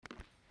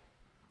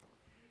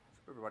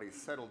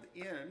Everybody's settled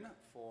in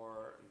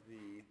for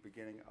the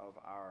beginning of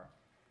our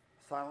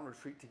silent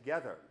retreat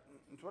together.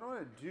 And so what I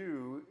want to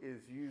do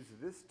is use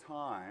this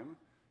time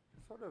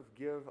to sort of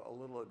give a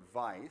little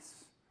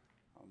advice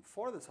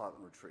for the silent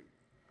retreat.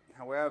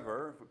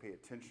 However, if we pay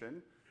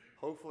attention,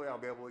 hopefully I'll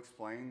be able to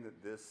explain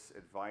that this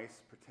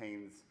advice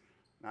pertains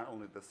not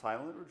only to the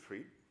silent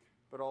retreat,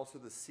 but also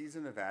the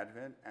season of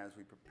Advent as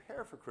we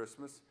prepare for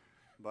Christmas,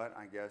 but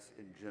I guess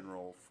in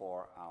general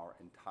for our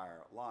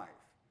entire life.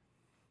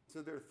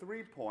 So there are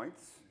 3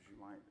 points, as you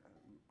might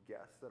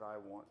guess, that I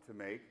want to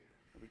make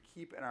that we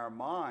keep in our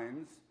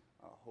minds,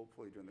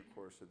 hopefully during the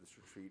course of this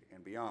retreat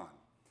and beyond.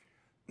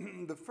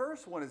 The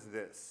first one is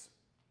this.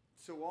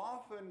 So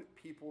often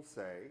people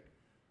say,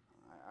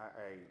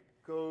 I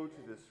go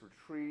to this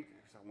retreat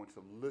because I want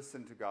to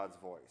listen to God's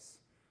voice,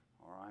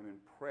 or I'm in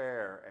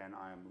prayer and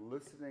I'm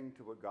listening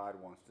to what God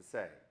wants to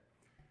say.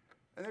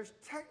 And there's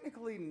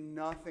technically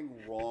nothing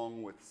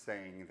wrong with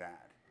saying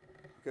that,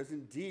 because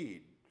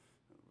indeed,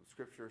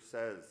 Scripture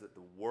says that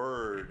the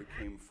Word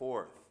came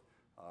forth,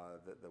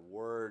 that the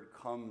Word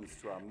comes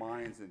to our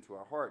minds and to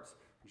our hearts.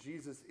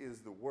 Jesus is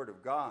the Word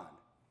of God.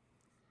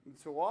 And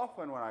so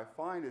often what I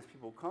find is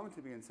people come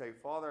to me and say,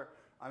 Father,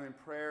 I'm in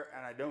prayer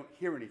and I don't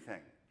hear anything.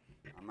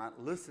 I'm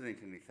not listening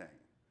to anything.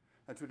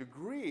 And to a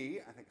degree,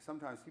 I think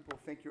sometimes people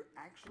think you're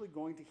actually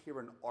going to hear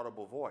an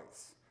audible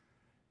voice.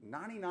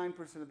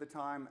 99% of the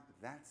time,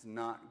 that's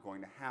not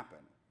going to happen.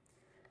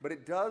 But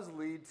it does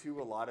lead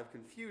to a lot of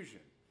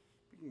confusion.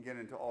 We can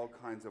get into all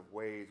kinds of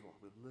ways. Well,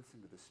 we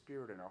listen to the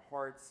Spirit in our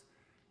hearts,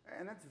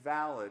 and that's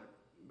valid,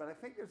 but I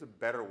think there's a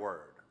better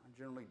word. I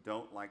generally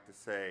don't like to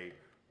say,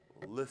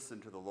 listen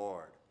to the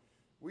Lord.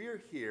 We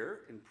are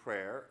here in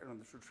prayer and on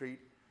this retreat,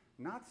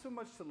 not so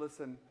much to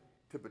listen,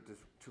 but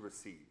to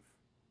receive.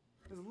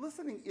 Because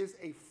listening is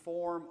a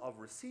form of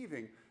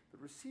receiving,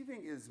 but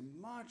receiving is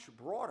much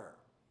broader.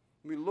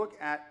 When we look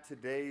at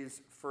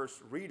today's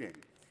first reading,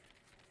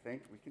 I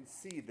think we can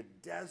see the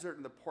desert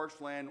and the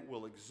parched land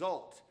will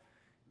exult.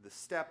 The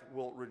steppe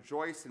will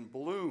rejoice and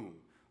bloom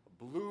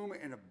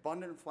in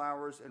abundant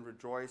flowers and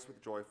rejoice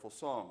with joyful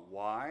song.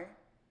 Why?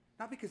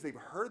 Not because they've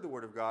heard the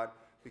word of God,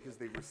 because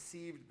they've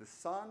received the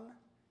sun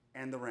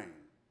and the rain.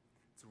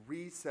 It's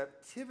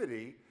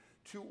receptivity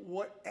to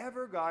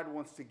whatever God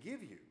wants to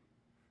give you.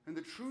 And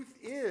the truth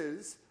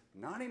is,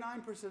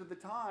 99% of the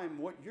time,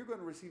 what you're going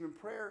to receive in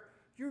prayer,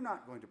 you're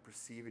not going to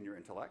perceive in your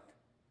intellect.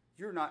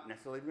 You're not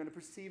necessarily going to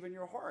perceive in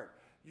your heart.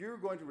 You're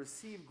going to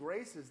receive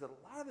graces that a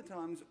lot of the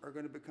times are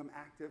going to become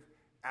active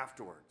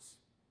afterwards.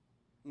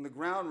 When the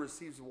ground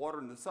receives water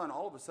and the sun,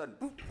 all of a sudden,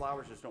 boom,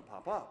 flowers just don't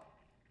pop up.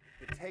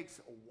 It takes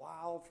a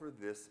while for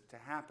this to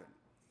happen.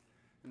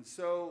 And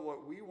so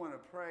what we want to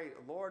pray,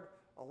 Lord,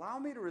 allow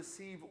me to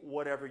receive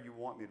whatever you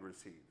want me to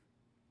receive.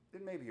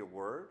 It may be a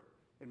word.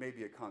 It may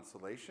be a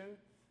consolation.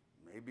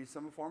 It may be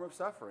some form of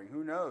suffering.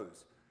 Who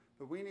knows?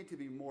 But we need to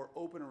be more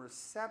open and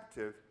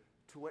receptive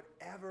to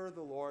whatever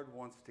the Lord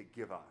wants to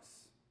give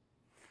us.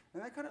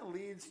 And that kind of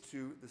leads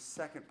to the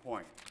second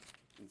point.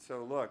 And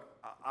so look,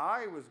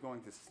 I was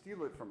going to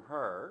steal it from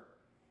her,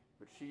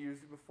 but she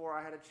used it before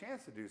I had a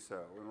chance to do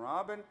so. When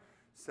Robin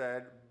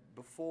said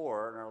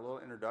before in our little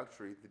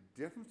introductory,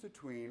 the difference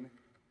between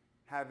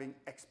having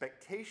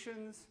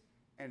expectations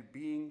and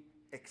being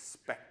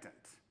expectant,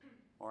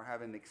 or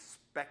having an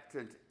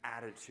expectant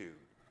attitude.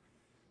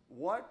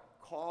 What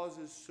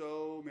causes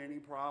so many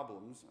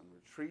problems on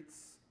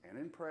retreats and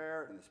in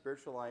prayer and the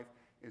spiritual life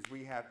is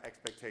we have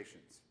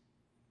expectations.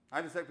 I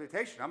have this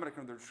expectation. I'm going to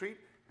come to the retreat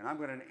and I'm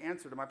going to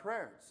answer to my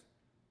prayers.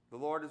 The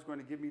Lord is going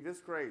to give me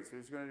this grace.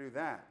 He's going to do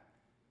that.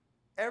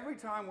 Every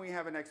time we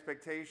have an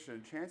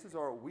expectation, chances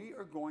are we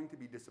are going to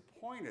be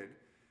disappointed,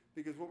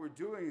 because what we're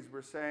doing is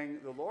we're saying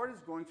the Lord is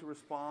going to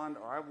respond,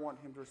 or I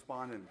want him to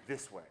respond in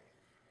this way,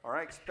 or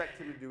I expect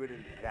him to do it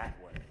in that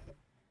way.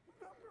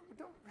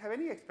 Don't have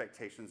any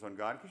expectations on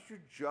God, because you're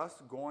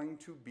just going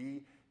to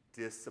be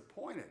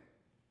disappointed.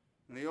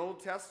 In the Old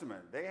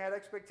Testament, they had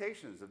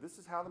expectations of this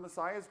is how the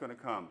Messiah is going to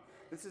come.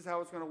 This is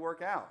how it's going to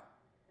work out.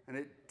 And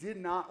it did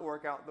not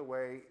work out the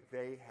way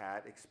they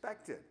had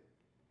expected.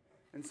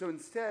 And so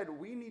instead,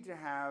 we need to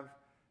have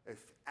an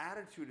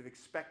attitude of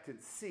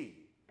expectancy,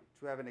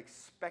 to have an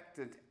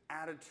expectant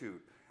attitude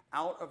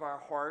out of our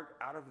heart,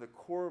 out of the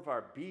core of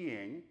our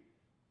being.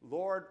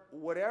 Lord,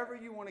 whatever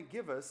you want to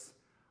give us,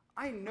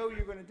 I know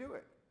you're going to do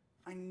it.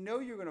 I know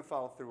you're going to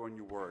follow through on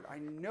your word. I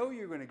know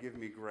you're going to give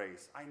me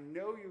grace. I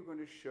know you're going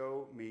to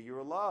show me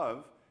your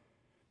love.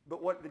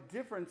 But what the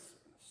difference,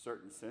 in a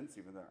certain sense,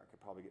 even though I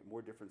could probably get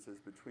more differences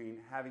between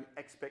having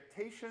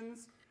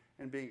expectations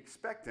and being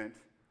expectant,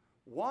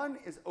 one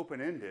is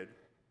open-ended,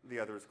 the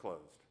other is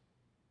closed.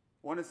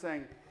 One is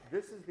saying,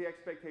 this is the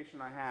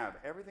expectation I have.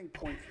 Everything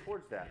points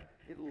towards that.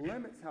 It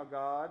limits how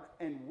God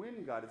and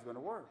when God is going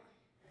to work.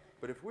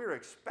 But if we're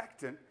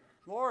expectant,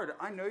 Lord,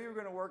 I know you're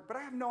going to work, but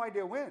I have no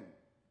idea when.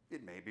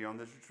 It may be on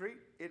this retreat.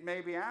 It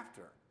may be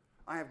after.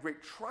 I have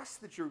great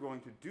trust that you're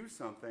going to do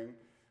something,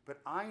 but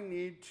I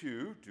need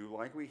to do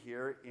like we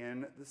hear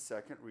in the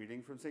second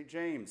reading from St.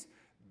 James.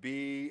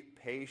 Be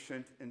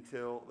patient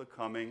until the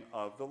coming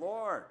of the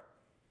Lord.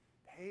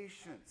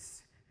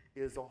 Patience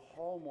is a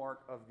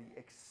hallmark of the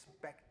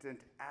expectant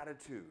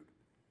attitude.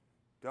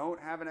 Don't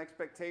have an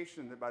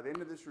expectation that by the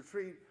end of this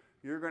retreat,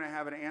 you're going to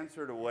have an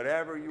answer to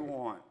whatever you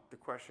want, the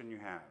question you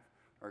have,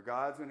 or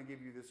God's going to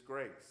give you this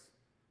grace.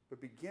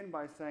 But begin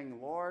by saying,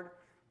 Lord,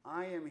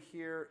 I am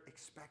here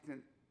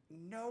expectant,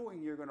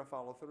 knowing you're going to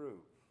follow through,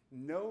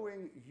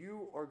 knowing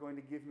you are going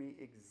to give me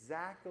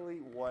exactly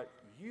what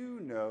you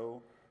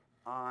know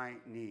I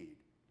need.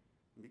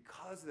 And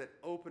because of that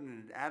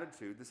open-ended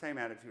attitude, the same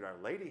attitude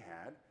Our Lady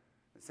had,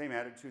 the same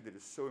attitude that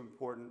is so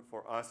important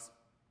for us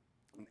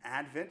in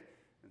Advent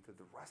and through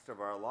the rest of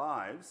our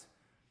lives,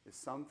 is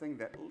something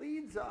that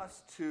leads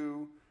us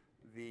to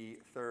the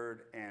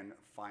third and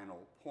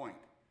final point.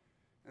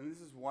 And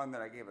this is one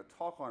that I gave a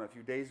talk on a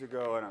few days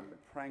ago, and I've been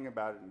praying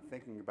about it and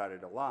thinking about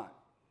it a lot.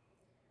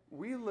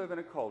 We live in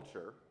a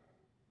culture,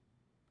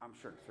 I'm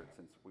sure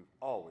since we've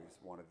always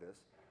wanted this,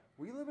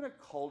 we live in a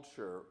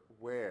culture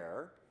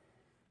where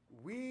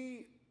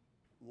we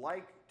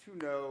like to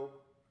know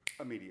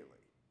immediately.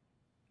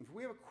 If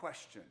we have a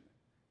question,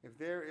 if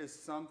there is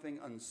something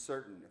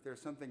uncertain, if there's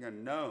something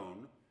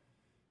unknown,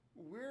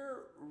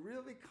 we're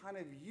really kind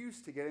of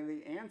used to getting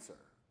the answer.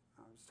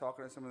 I was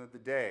talking to someone the other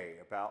day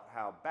about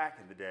how back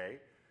in the day,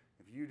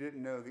 if you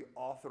didn't know the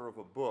author of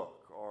a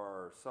book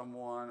or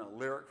a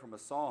lyric from a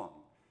song,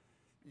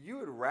 you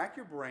would rack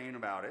your brain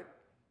about it,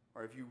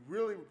 or if you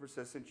really were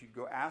persistent, you'd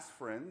go ask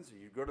friends, or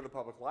you'd go to the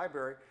public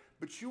library,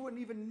 but you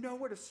wouldn't even know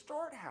where to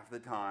start half the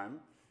time,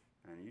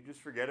 and you just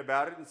forget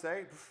about it and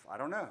say, I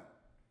don't know.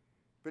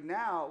 But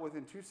now,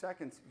 within 2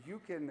 seconds, you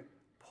can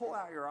pull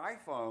out your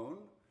iPhone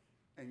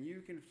and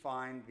you can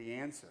find the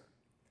answer.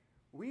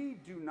 We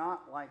do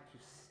not like to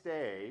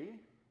stay,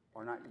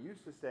 or not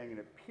used to staying, in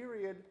a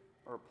period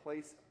or a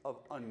place of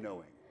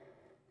unknowing.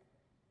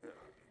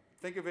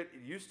 Think of it,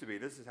 it used to be,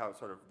 this is how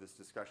this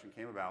discussion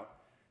came about.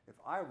 If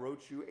I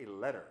wrote you a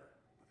letter,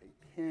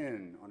 a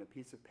pen on a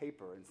piece of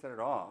paper and sent it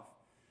off,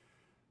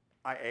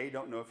 I, A,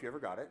 don't know if you ever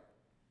got it.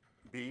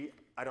 B,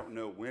 I don't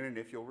know when and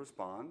if you'll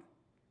respond.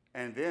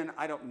 And then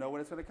I don't know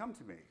when it's going to come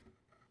to me.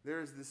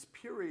 There's this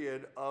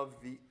period of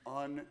the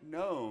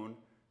unknown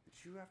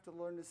that you have to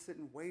learn to sit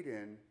and wait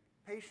in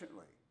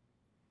patiently.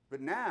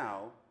 But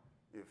now,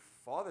 if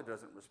Father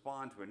doesn't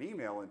respond to an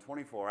email in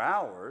 24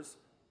 hours,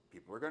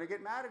 people are going to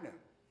get mad at him.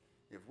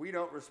 If we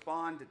don't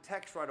respond to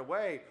text right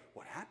away,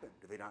 what happened?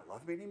 Do they not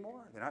love me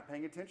anymore? They're not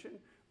paying attention?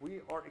 We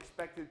are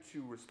expected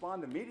to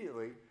respond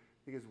immediately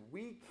because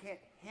we can't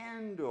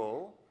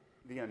handle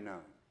the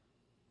unknown.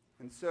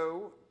 And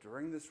so,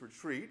 during this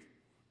retreat,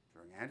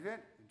 during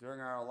Advent, during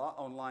our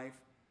own life,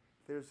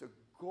 there's a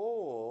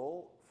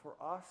goal for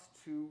us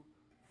to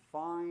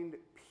find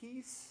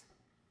peace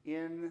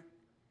in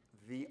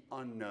the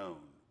unknown,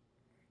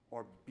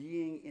 or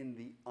being in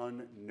the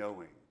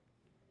unknowing.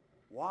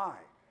 Why?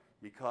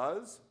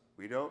 Because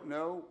we don't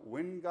know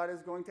when God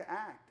is going to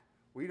act.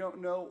 We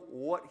don't know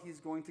what he's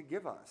going to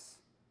give us.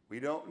 We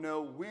don't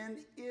know when,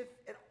 if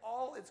at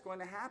all, it's going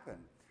to happen.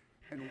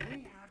 And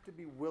we have to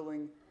be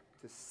willing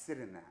to sit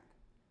in that.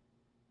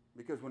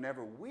 Because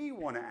whenever we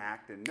want to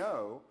act and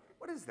know,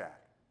 what is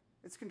that?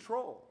 It's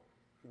control.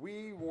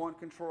 We want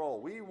control.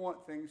 We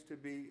want things to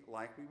be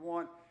like we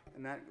want,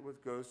 and that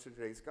goes to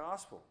today's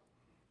gospel.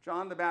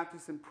 John the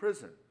Baptist in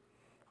prison.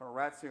 Colonel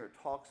Ratzinger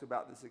talks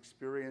about this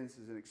experience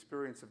as an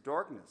experience of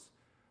darkness,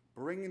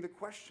 bringing the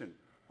question,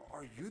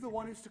 are you the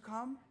one who's to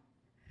come?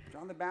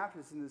 John the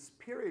Baptist in this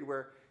period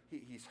where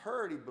he's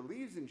heard, he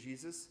believes in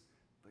Jesus,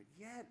 but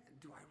yet,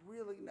 do I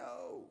really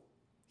know?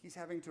 He's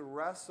having to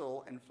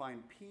wrestle and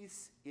find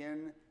peace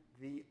in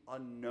the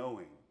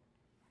unknowing,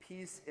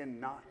 peace in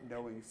not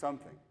knowing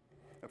something.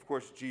 Of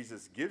course,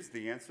 Jesus gives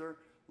the answer.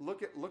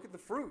 Look at the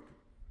fruit.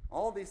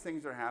 All these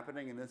things are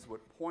happening, and this is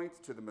what points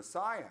to the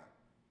Messiah.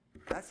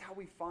 That's how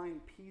we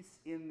find peace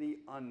in the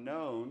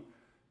unknown,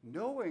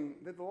 knowing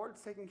that the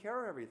Lord's taking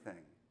care of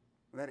everything.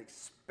 That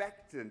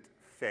expectant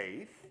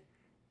faith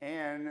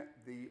and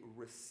the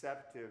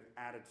receptive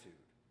attitude.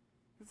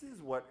 This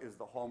is what is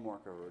the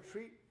hallmark of a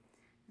retreat.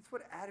 It's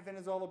what Advent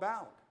is all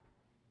about.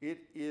 It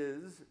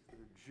is the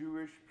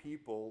Jewish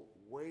people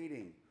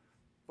waiting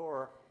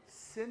for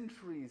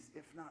centuries,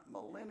 if not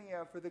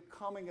millennia, for the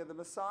coming of the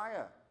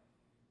Messiah.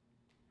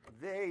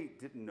 They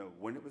didn't know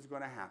when it was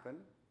going to happen.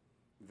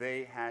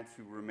 They had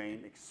to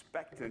remain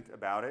expectant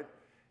about it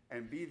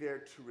and be there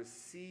to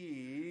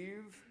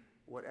receive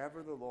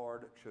whatever the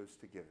Lord chose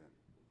to give them.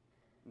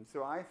 And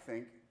so I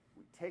think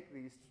we take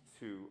these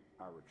to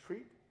our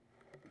retreat,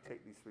 we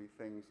take these three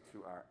things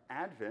to our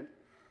Advent,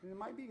 and it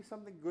might be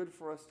something good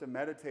for us to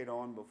meditate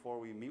on before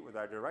we meet with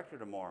our director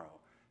tomorrow.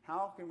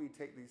 How can we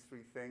take these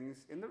three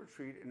things in the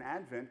retreat in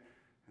Advent,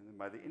 and then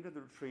by the end of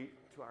the retreat,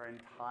 to our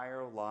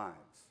entire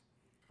lives,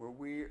 where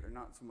we are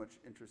not so much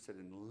interested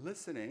in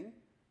listening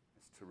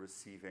as to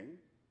receiving,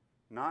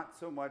 not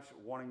so much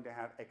wanting to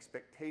have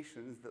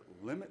expectations that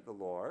limit the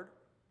Lord,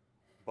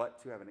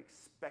 but to have an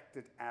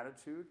expectant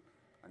attitude,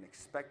 an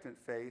expectant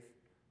faith,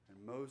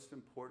 and most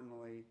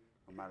importantly,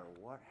 no matter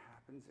what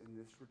happens in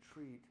this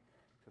retreat,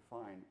 to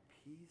find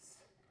peace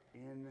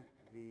in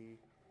the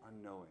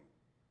unknowing.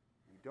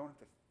 don't have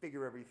to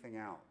figure everything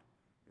out.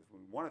 Because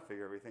when we want to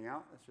figure everything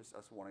out, it's just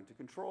us wanting to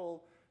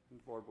control, and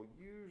the Lord will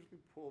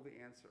usually pull the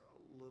answer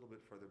a little bit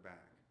further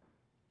back.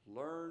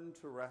 Learn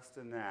to rest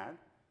in that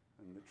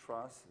and to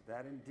trust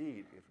that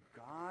indeed, if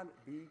God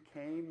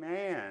became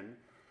man,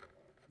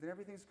 then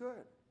everything's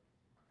good.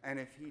 And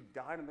if he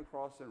died on the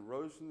cross and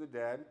rose from the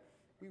dead,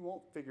 we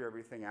won't figure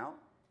everything out.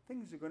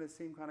 Things are going to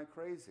seem kind of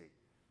crazy.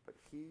 But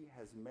he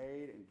has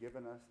made and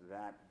given us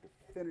that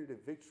definitive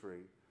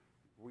victory.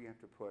 We have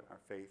to put our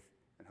faith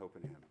and hope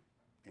in him.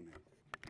 Amen.